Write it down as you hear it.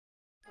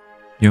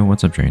Yo,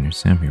 what's up trainers,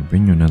 Sam here,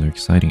 bringing you another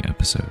exciting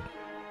episode.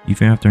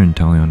 Even after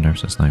INTELEON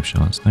nerfs a Snipe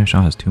shot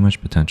has too much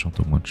potential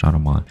to one-shot a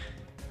mod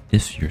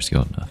if you're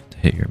skilled enough to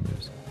hit your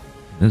moves.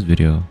 In this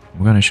video,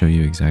 we're going to show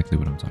you exactly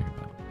what I'm talking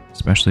about,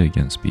 especially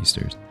against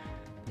beasters.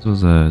 This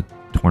was a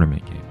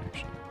tournament game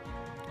actually.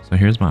 So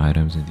here's my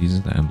items and these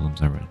are the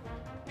emblems I run.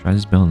 Try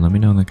this build and let me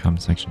know in the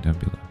comment section down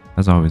below.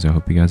 As always, I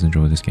hope you guys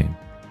enjoy this game.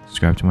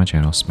 Subscribe to my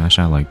channel, smash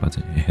that like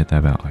button, and hit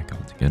that bell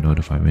icon to get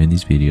notified when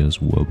these videos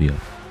will be up.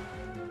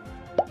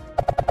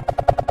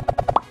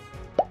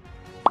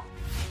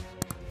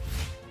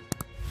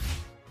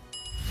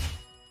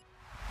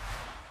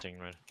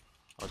 Red.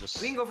 I'll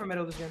just. We can go for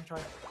middle this game. Try.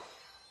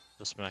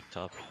 Just smack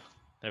top.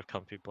 They have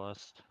comfy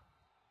blast.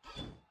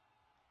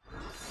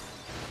 Where's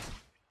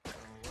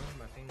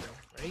my finger?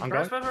 Ready? I'm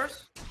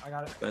First. I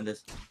got it. Go in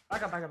this.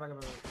 Back up.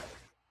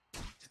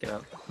 Just get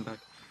out. Come back.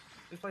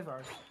 Just play for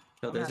ours.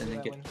 Kill I'm this happy and then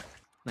with get that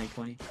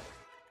 920.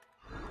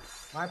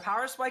 My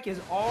power spike is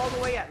all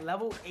the way at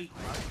level 8,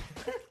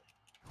 bro.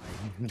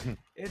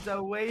 It's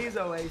a ways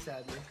away,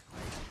 sadly.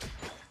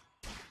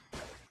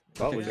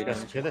 Oh, we got to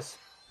secure this.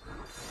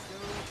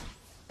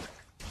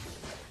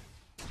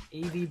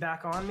 AV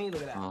back on me.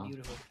 Look at that. Aw.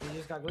 Beautiful. He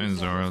just got And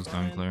Zoro's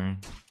done clearing.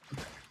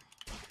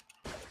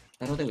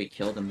 I don't think we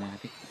killed him there. I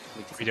think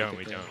We don't.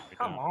 We don't.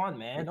 Come on,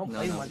 man. Don't No,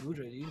 play no. with my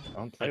Gudra, dude.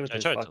 Don't play with I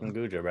this tried to. fucking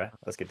Gudra, bruh.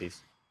 Let's get these.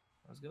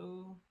 Let's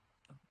go.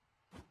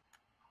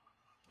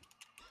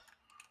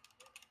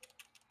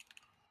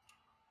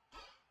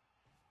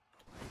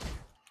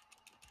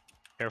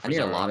 Care for I need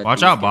a Zoro. lot of. Watch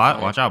these out to bot,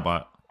 fight. watch out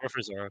bot. Care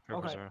for Zoro. Care for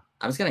Okay. Zoro.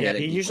 I'm just gonna Yeah, get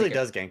it. he usually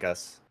does gank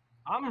us.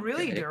 I'm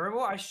really Okay.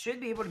 durable. I should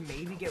be able to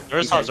maybe get.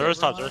 Zoro's top, top. Zoro's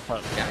top. Zoro's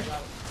top. Yeah.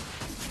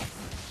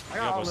 I Yeah,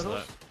 got all most of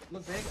littles.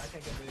 Look big. I can't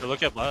get big. Hey,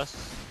 look at blast.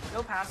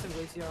 No passive,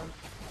 Glaceon.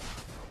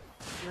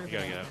 You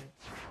gotta get out.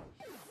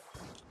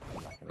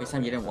 Next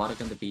time you didn't water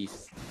gun the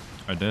beast.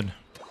 I did.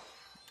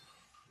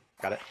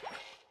 Got it.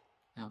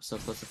 Now I'm so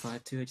close to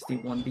 5-2.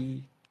 HD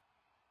 1B.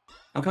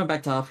 I'm coming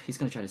back top. He's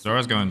gonna try to.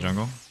 Zoro's going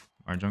jungle.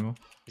 Our jungle.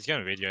 He's gonna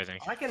invade you, I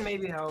think. I can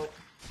maybe help.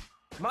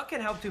 Muck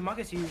can help too. Muck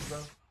is huge, bro.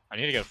 I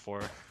need to get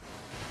 4.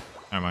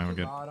 Never mind, we're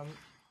good. Bottom.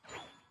 I'm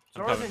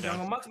Zoro's coming in down.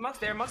 jungle. Muck's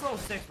there. Muck's level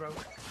 6, bro.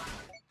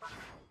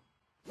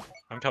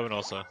 I'm coming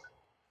also.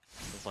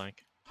 The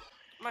flank.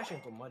 I'm actually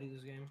gonna go muddy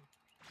this game.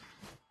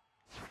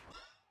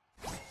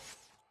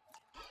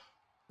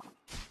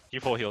 You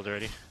full healed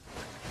already.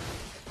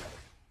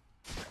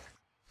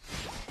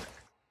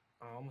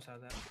 Oh, I almost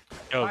had that.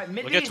 Yo, Alright,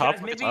 mid look at bees, top.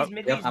 guys, Look at mid top. bees,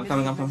 mid Yep, bees, I'm mid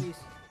coming, bees, I'm mid coming. bees.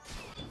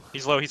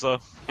 He's low. He's low.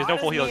 He has no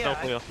full heal. No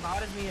full heal.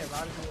 Bot is Mia.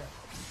 Bot is Mia.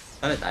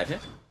 How did I hit?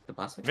 The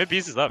boss. Mid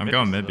beast is up. I'm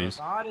going mid is beast.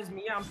 Bot is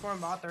Mia. I'm scoring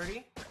bot 30.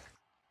 up.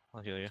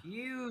 I'll heal you.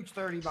 Huge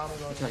 30 bomb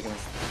going. Try to get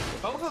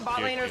Both of bot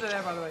Huge, laners huge. are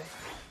there, by the way.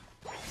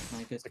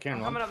 my good. Securing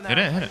I'm one. coming up now. Hit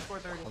it, hit I it.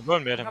 scored 30. I'm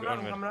going mid. I'm I'm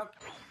going mid. coming up.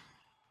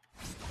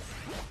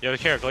 Yo,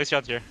 care.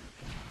 Glaceon's here.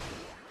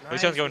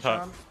 Glaceon's going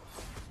top.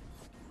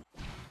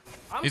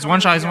 He's one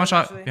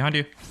shot, behind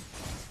you.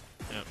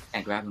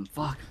 Can't grab him.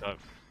 Fuck. Top.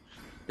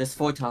 This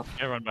 4 top.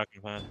 Can't run back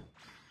and plan.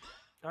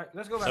 Alright,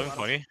 let's go back.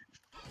 720.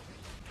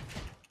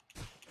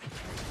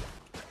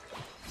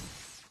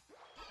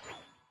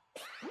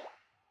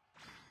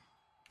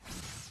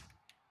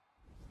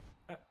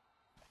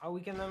 I'll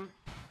weaken them.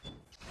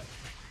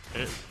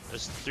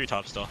 There's 3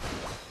 top still.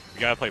 You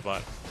gotta play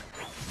bot.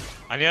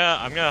 I'm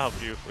gonna help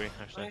you, Lee,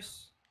 actually.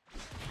 Nice.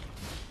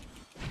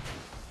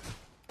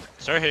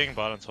 Start hitting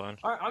bot on spawn.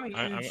 Alright, I'm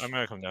huge. I'm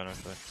gonna come down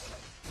actually.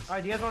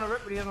 Alright, do you guys want to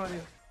rip? What do you guys want to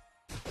do?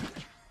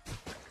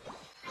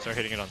 Start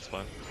hitting it on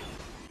spawn.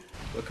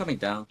 We're coming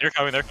down. They're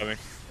coming. They're coming.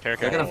 Care.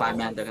 They're gonna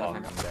 5-man. They're Fuck, gonna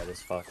 5-man. I'm dead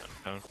as fuck.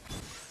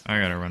 I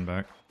gotta run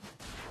back.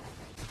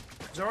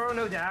 Zoro,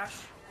 no dash.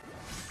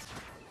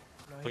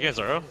 No, Looking at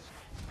Zoro.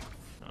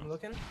 I'm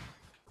looking.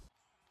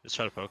 Just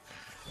try to poke.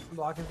 I'm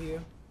blocking for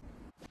you.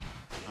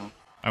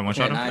 I one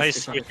shot him.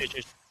 nice.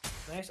 Nice.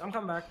 Nice. I'm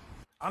coming back.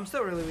 I'm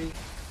still really weak.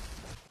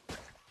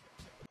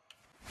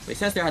 It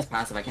says there has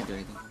passive. I can't do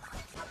anything.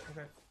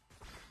 Okay.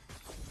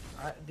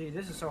 Alright, dude,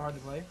 this is so hard to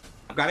play.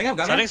 I'm grabbing him.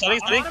 Grabbing him.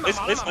 Setting. I'm on him, Nice.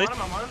 I'm on Nice. him, Nice.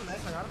 I'm on him.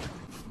 Nice, I got him.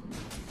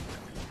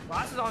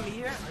 Blast is on me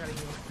here. I gotta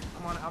heal.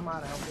 I'm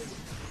out of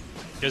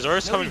health. Yeah,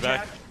 Zoro's coming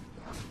back.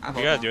 I You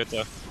hold gotta on. do it though.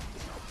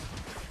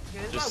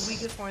 Yeah, this is Just my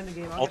weakest point in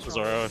the game. I'll Ult get for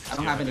strong. Zoro. I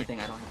don't have anything.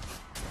 I don't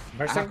have. I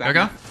Mercy? have There we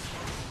go.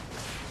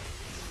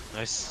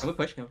 Nice. Can we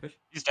push? Can we push?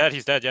 He's dead.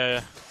 He's dead.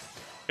 Yeah.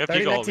 We have 30,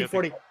 peak ult. 19,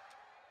 40. Got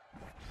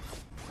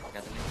the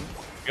name.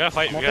 We gotta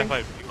fight. We Smoking.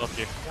 gotta fight. Peak ult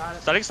here. Got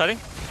it. Starting.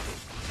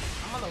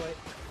 I'm on the way.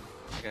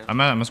 I'm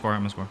gonna score, I'm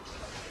gonna score.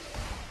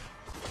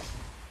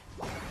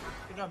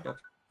 Good job. Yep.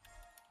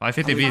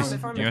 550 They bees.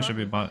 farm, You guys should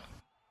be bot.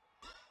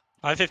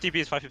 550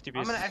 Bs. 550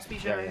 I'm Bs. gonna XP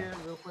shit Yeah, right yeah. here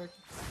real quick.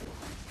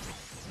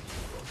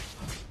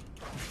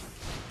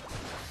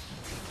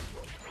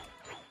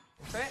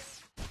 Okay.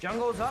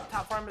 Jungle's up.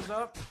 Top farm is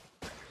up.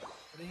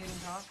 Are they hitting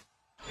top?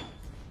 I'm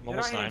They're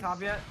not almost hitting 9.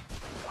 top yet.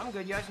 I'm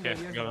good. You guys can Okay,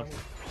 do it. You go guys on. can do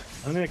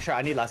Let me make sure.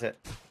 I need last hit.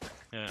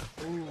 Yeah. it.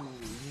 Ooh,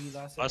 you need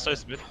last Last hit.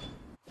 size mid.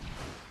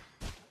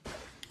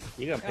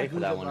 You gotta pay Yeah, for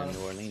that Gudra, one in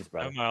bro. New Orleans,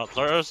 bro. I'm out.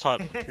 Zoro's top.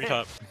 3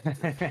 top.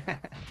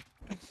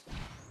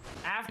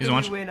 He's could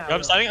one we win Yo, out I'm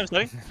of? studying. I'm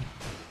studying.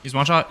 He's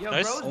one shot. Yo,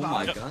 Nice. bro's Oh bot.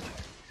 my Yep. god.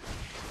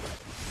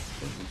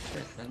 Holy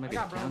shit, that might I be a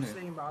got bro counter.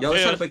 sitting bot. Yo, let's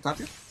Yeah, try yeah. to break top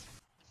here.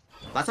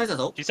 Last side's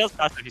ult. He sells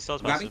passive. He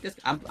sells Grabbing passive.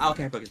 this. I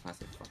can't break his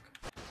passive. Fuck.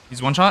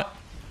 He's one shot.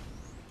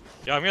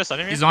 Yo, I'm gonna stun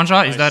him. He's one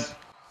shot. He's dead.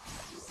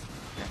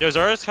 Yo,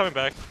 Zora's coming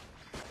back.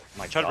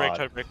 My Try to break. God.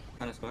 Try to break.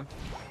 Trying to score.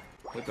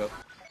 We go.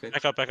 Good.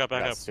 Back up. Back up.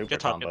 Back Got up. super Get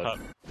top. Get comboed. top.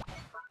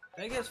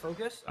 Did I get his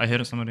focus? I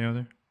hit somebody over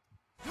there.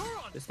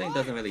 This thing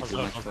doesn't really do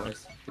Also- much for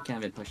us. We can't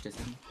even push this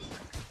in.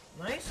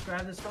 Nice.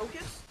 Grab this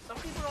focus. Some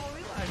people don't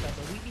realize that,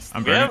 but we be I'm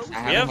stealing We have focus.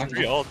 I we have have my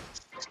 3 ults.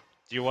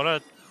 Do you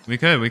wanna We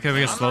could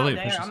I'm slowly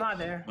not push there. this. I'm not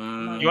there.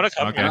 Mm, you wanna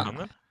come? Okay. You wanna come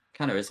then?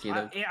 Kind of risky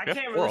though. Yeah, I We have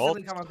can't 4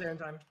 realistically ults. come up there in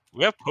time.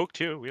 We have poke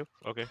too. We have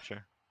okay,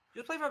 sure.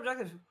 Just play for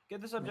objectives.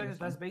 Get this objective.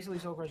 That's basically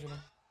so crushing.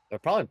 They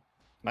probably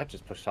might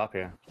just push top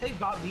here. Take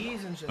bot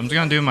Bs and shit. I'm just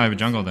gonna do my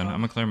jungle then. I'm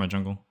gonna clear my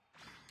jungle.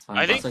 It's fine.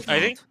 I think- Boss is I not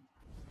think- ult.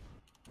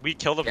 We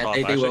kill them Yeah, top.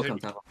 they Actually, will I come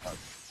think top.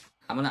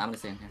 I'm gonna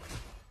stay in here.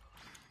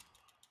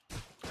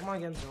 Come on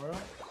again, Zoro.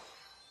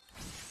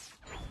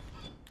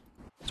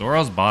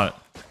 Zoro's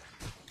bot.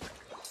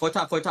 Four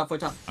top. I'm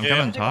Yeah.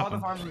 coming Take all the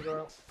top. farms from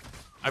Zoro.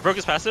 I broke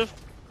his passive.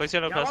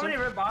 Glaciano Yeah, want me to passive.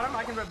 rip bottom?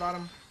 I can rip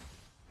bottom.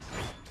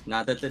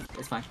 Nah,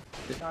 it's fine.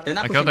 Got They're it.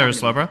 not I pushing killed their top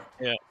slow, anymore.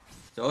 bro.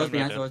 Zoro's I'm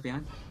behind. right Zoro's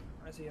behind.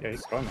 I see Yeah, him.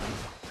 he's scoring, man.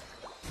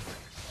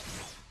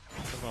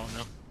 Well,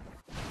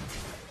 no.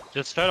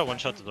 Just try to one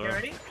shot the You door.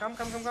 ready? Come.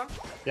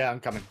 Yeah, I'm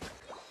coming.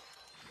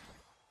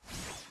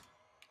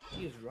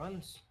 He just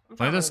runs. I'm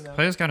Play trying this. to run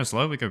Play this kind of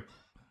slow. We could.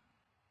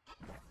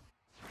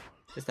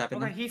 Just tap in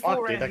Okay, there. he full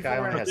Fuck, ran. dude, that He guy full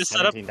only ran. has Just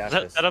set up. 17 Set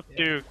dashes. up Yeah.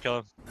 to kill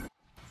him.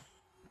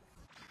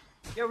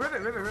 Yo, rip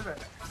it.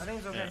 I think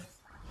it's okay.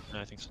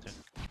 Yeah, I think so too.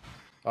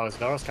 Oh,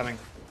 Zoro's coming.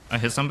 I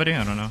hit somebody.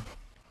 I don't know.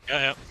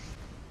 Yeah.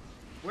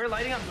 We're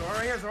lighting up Zoro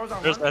right here. Zoro's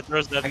on There's one. that.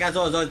 There's I that. got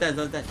Zoro's dead.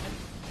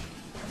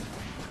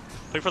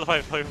 Play for the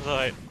fight. Play for the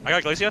fight. I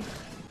got Glacian.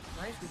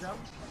 Nice, good job.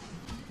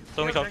 It's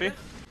only Yo, comfy.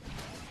 objective.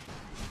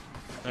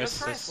 Let's Nice.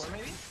 try and nice. score,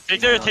 maybe.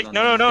 Take their. No, Take. no,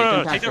 No. no. No. Take No. them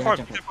No. Take back, their take farm.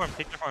 them Take their farm.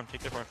 Take their farm.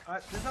 Take their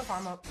farm. There's no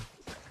farm up.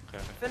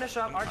 Okay. Finish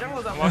up. Our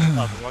jungle's up. I'm walking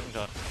top. I'm walking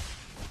top.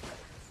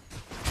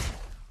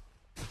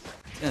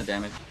 It's gonna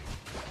damage.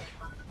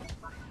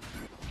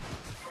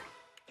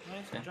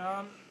 Nice, Yeah. good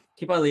job.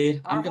 Keep our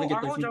lead. Our I'm gonna whole, get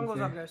our the whole feed jungle's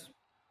before. up, guys.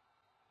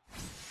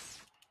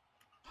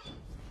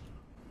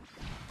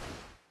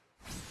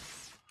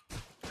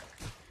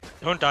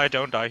 Don't die.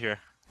 Don't die here.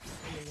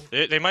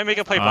 They might make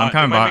a play bot. I'm They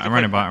coming might bot. make a I'm play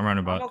running bot. I'm running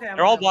I'm bot. okay.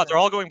 They're all bot. They're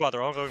all going bot.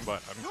 They're all going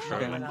bot. I'm sure.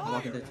 Okay, Yeah. I'm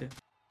walking there too.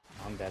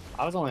 I'm dead.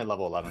 I was only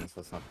level 11,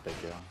 so it's not a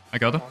big deal. I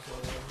killed him.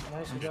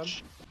 Nice, good job.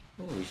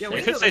 Holy Yeah, shit. We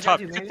we could do stay like top.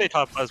 that, We dude, could stay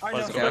top. Buzz. I know,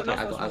 Buzz. Okay, no, okay, no,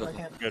 I no, go- I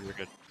can't. Good. We're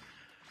good.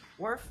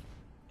 Worf?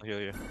 I'll heal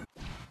you.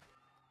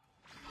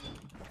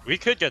 We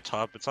could get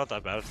top. It's not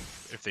that bad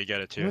if they get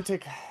it I'm gonna too.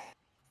 take.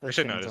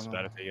 Actually, no, it's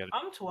bad if they get it.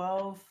 I'm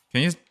 12.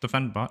 Can you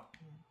defend bot?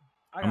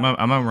 I I'm got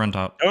gonna run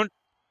top.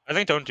 I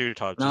think don't do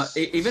top. No, Just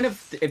even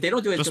if they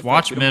don't do it, Just just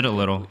watch we don't mid have a to-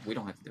 little. We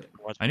don't have to do it.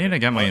 watch I need to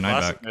get my Unite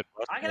Blast back. is mid,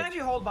 blast I is can mid.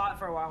 actually hold bot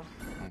for a while.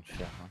 Oh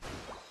shit.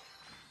 Huh?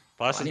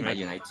 Blast I is need my mid.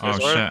 Unite. Oh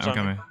Zoro, shit! I'm Zoro.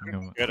 coming. I'm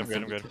coming. Good. I'm good.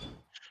 I'm good.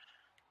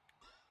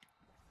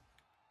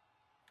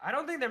 I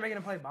don't think they're making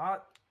a play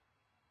bot.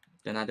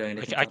 They're not doing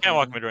anything. I can't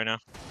walk mid right now.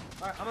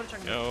 Alright, I'm gonna check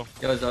mid. No.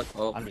 Yo, Zoro.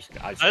 Oh, I'm just.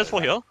 I just full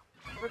heal.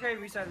 Okay,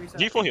 reset.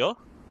 Do you full heal?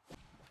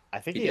 I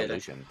think He he did,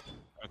 illusioned.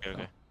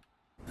 Okay.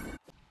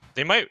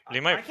 They might. They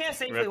I might. can't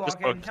safely rip this walk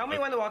in. book. Tell me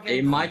when to walk in.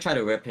 they might try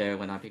to rip here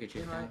when our Pikachu is They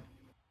down. might.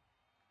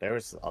 There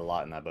was a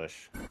lot in that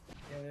bush. Yeah,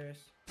 there's.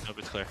 Nope,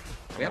 it's clear.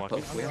 We I'm have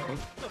walking. poke. We have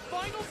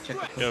poke. Check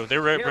the poke. Yo,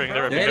 they're ripping. Yeah,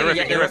 They're ripping. bro. They're ripping.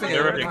 Yeah, They're yeah, ripping. yeah,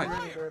 They're yeah, ripping.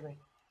 yeah, yeah.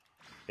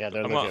 Yeah,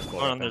 they're I'm legit on full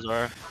on ripping. their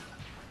Zara.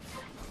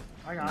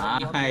 I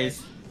got it.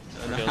 Nice.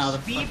 Okay. How the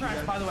B fuck-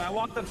 press, by the way. I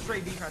walked up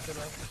straight B press,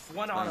 bro.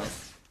 One auto.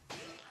 Nice.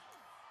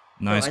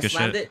 Nice, Bro, good I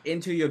slammed shit. it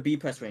into your B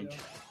press range.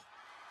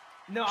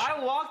 No,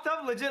 I walked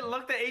up, legit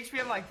looked at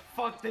HP. I'm like,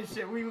 fuck this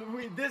shit.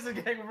 This is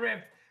getting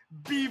ripped.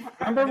 B press.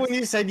 Remember when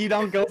you said you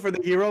don't go for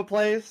the hero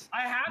plays?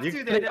 I have You to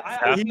could've there.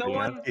 got No Pikachu,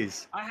 one.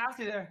 jeez. I have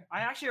to there. I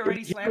actually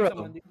already slammed hero.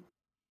 someone, dude.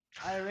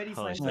 I already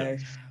Holy slammed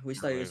shit. someone. We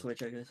start your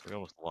switch, I guess. We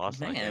almost lost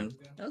that Man, game.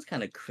 that was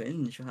kind of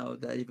cringe how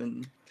that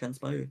even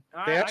transpired. They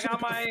Alright, I actually got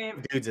put my.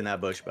 dudes in that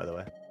bush, by the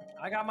way.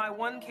 I got my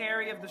one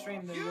carry of the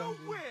stream. There you go.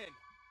 dude.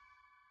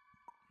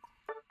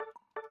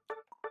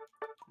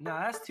 Nah,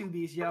 that's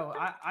 2Bs. Yo,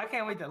 I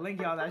can't wait to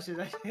link y'all that shit.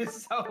 That shit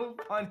is so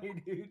funny,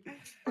 dude.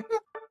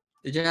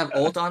 Did you have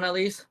ult on at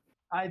least?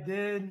 I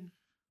did.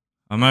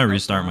 I might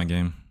restart my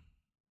game.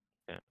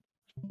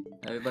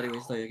 Everybody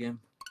restart your game.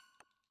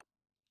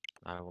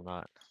 I will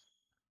not.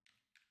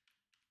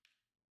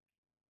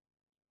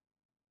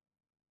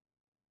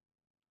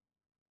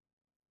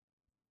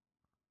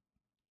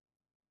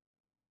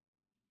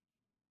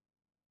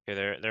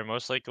 Okay, they're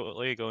most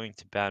likely going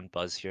to ban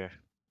Buzz here.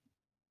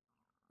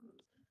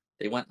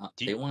 They want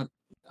Do they you- want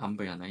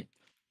Umbreon, right?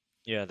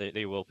 Yeah,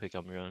 they will pick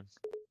Umbreon.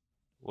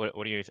 What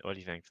do you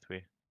think,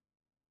 Three?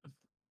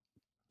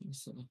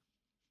 So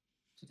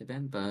they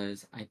ban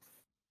Buzz.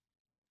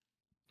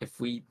 If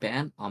we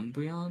ban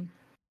Umbreon,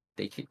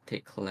 they could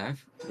take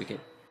Clef. We get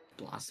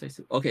Blastoise.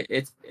 Okay,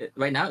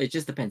 right now. It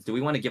just depends. Do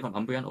we want to give him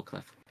Umbreon or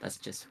Clef? That's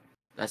just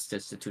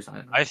the two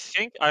sides. I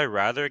think I'd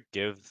rather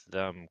give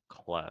them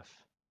Clef.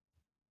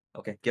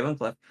 Okay, give him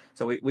Clef.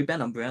 So we ban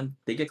Umbreon.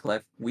 They get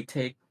Clef. We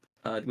take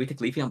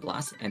Leafeon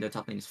Blast, and their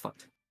top lane is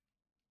fucked.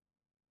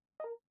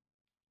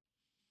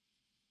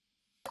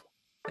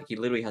 Like he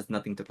literally has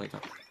nothing to play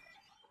top.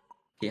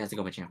 He has to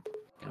go with champ.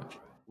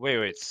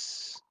 Wait.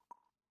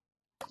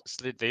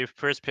 So they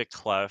first pick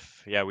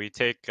Clef. Yeah, we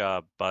take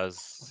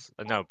Buzz.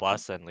 No,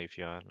 Blast and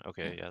Leafeon.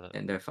 Okay, yeah.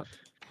 And they're fucked.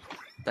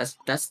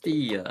 That's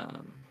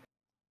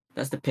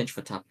the pinch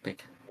for top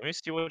pick. Let me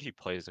see what he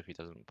plays if he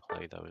doesn't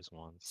play those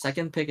ones.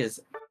 Second pick is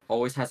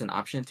always has an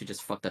option to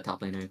just fuck the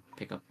top lane and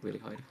pick up really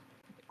hard.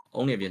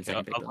 Only if you're in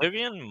second pick though.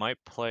 Oblivion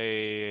might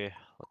play.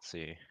 Let's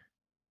see.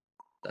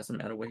 Doesn't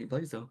matter where he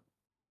plays though.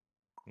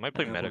 Might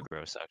play I know.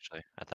 Metagross actually at